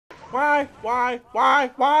Why?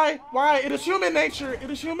 It is human nature. It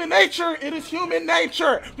is human nature. It is human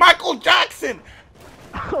nature. Michael Jackson.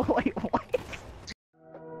 Oh, wait, what?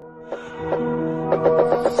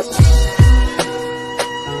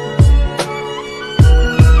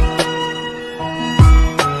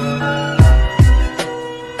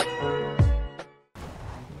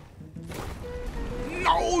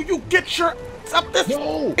 No, you get your ass up this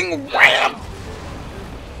thing ramp.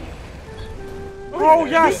 Oh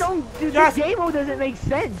yes. This game mode doesn't make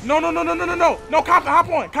sense. No. No, Compton, hop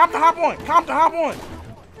on. Compton, hop on.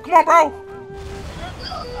 Come on, bro.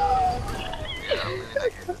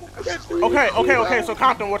 Okay. So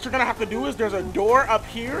Compton, what you're gonna have to do is there's a door up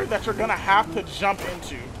here that you're gonna have to jump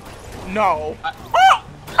into. No.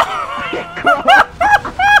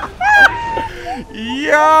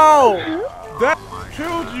 Yo, that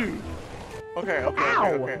killed you. Okay.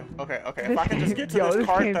 If I can just get to this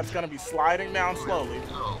cart that's gonna be sliding down slowly.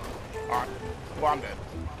 Alright, well, I'm dead.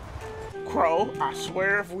 Crow, I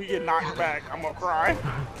swear if we get knocked back, I'm gonna cry.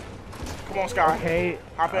 Come on, Sky. Okay.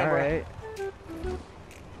 Hop in, bro. Right.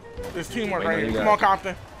 There's teamwork right here. Come on,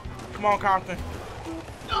 Compton. Compton,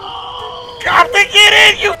 get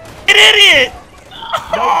in, you idiot!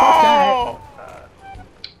 Oh!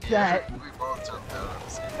 That.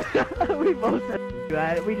 We both said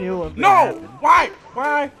that. We knew it. No! Why?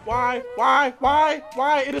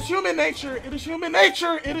 It is human nature. It is human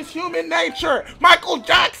nature. Michael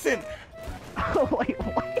Jackson. Oh, wait,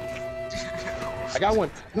 what? I got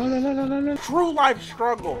one. No. True life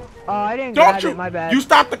struggle. Oh, I didn't grab it, my bad. You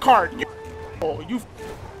stop the cart.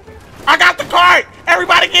 I got the cart.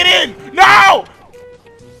 Everybody get in. No!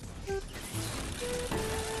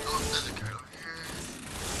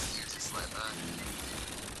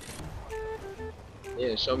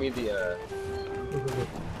 Yeah, show me the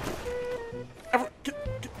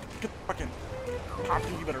Get fucking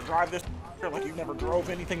Compton, you better drive this like you never drove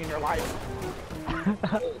anything in your life.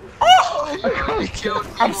 Oh!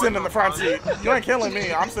 I'm sitting in the front seat. You ain't killing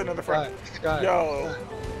me. I'm sitting in the front. Yo.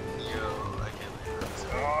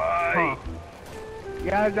 Huh. You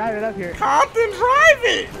gotta drive it up here. Compton, drive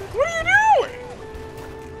it! What are you doing?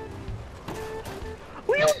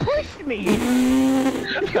 Well, you pushed me!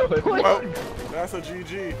 Well, that's a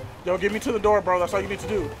GG. Yo, get me to the door, bro. That's all you need to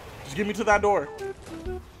do. Just get me to that door.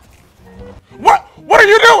 What? What are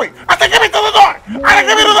you doing? I said get me to the door! I said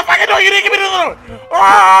get me to the fucking door! You didn't get me to the door!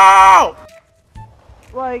 Oh!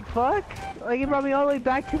 Like, fuck? Like, you brought me all the way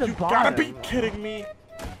back to the bottom. You gotta be kidding me.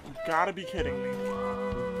 You gotta be kidding me.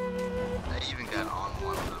 I even got on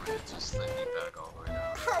one of them and it just let me back all the way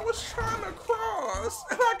down. I was trying to cross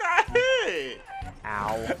and I got hit.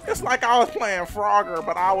 Ow. It's like I was playing Frogger,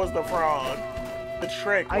 but I was the frog. The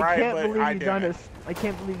trick, right? I can't believe I you've done this. I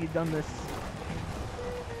can't believe you've done this.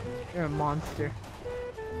 You're a monster.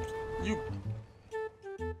 You.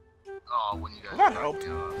 Oh, when you guys. That helped.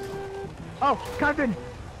 Oh, Compton!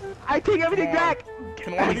 I take everything back!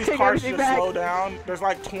 Can one of these cars just slow down? There's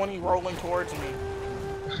like 20 rolling towards me.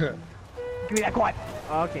 Give me that quad!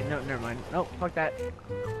 Oh, okay, no, never mind. Nope, fuck that.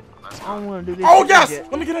 I don't want to do this. Oh, yes!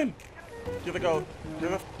 Let me get in! Give the go. Give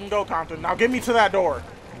the f***ing go, Compton. Now get me to that door.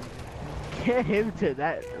 Get him to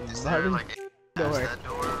that. Is there like a that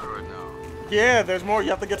door or no? Yeah, there's more. You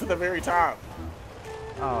have to get to the very top.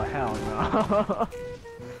 Oh, hell no.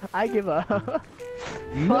 I give up.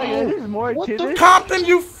 No. Fuck, there's more to this. Compton,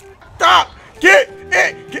 you stop! Get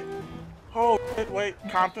in! Get. Oh, wait,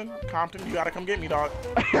 Compton, you gotta come get me, dog.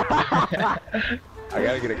 I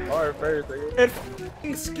gotta get a car first. It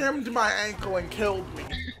f***ing skimmed my ankle and killed me.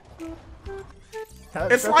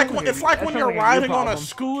 That's It's like when you're riding on a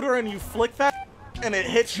scooter and you flick that and it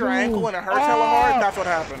hits your ankle and it hurts hella hard. That's what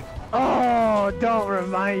happened. Oh, don't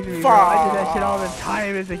remind me, bro. I did that shit all the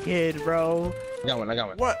time as a kid, bro. I got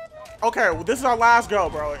one. What? Okay, well, this is our last go,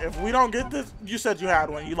 bro. If we don't get this, you said you had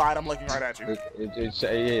one. You lied. I'm looking right at you.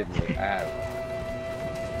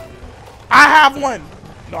 I have one.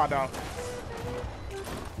 No, I don't.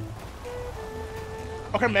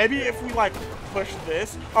 Okay, maybe if we like push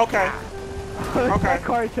this. Okay. Okay. That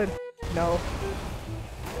car said no.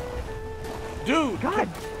 Dude. God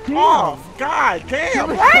damn. Off. God damn. Give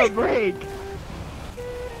us Right? a break.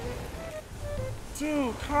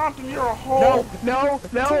 Dude, Compton, you're a whole No.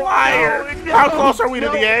 liar. No, How close are we to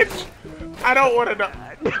the edge? I don't want to know.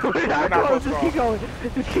 We're not close. Just keep going.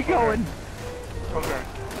 Just keep going. Okay.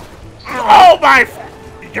 Oh my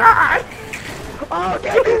God! Oh,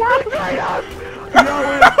 get right up.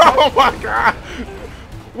 Oh my God!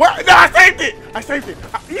 What? No, I saved it!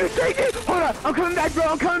 You saved it! Hold on, I'm coming back, bro.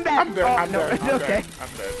 I'm coming back. I'm dead. I'm dead. Okay. I'm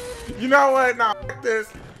dead. You know what? Nah, f this.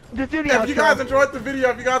 Just do the If outro. you guys enjoyed the video,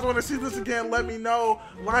 if you guys want to see this again, let me know.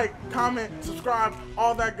 Like, comment, subscribe,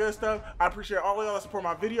 all that good stuff. I appreciate all of y'all that support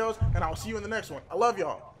my videos, and I'll see you in the next one. I love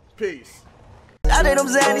y'all. Peace. I did them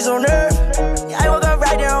Zannies on Earth. I woke up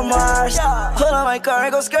right there on Mars. Pull on my car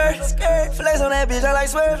and go skirt. Flex on that bitch, I like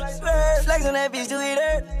swerve. Flex on that bitch, delete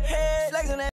it. Flex on that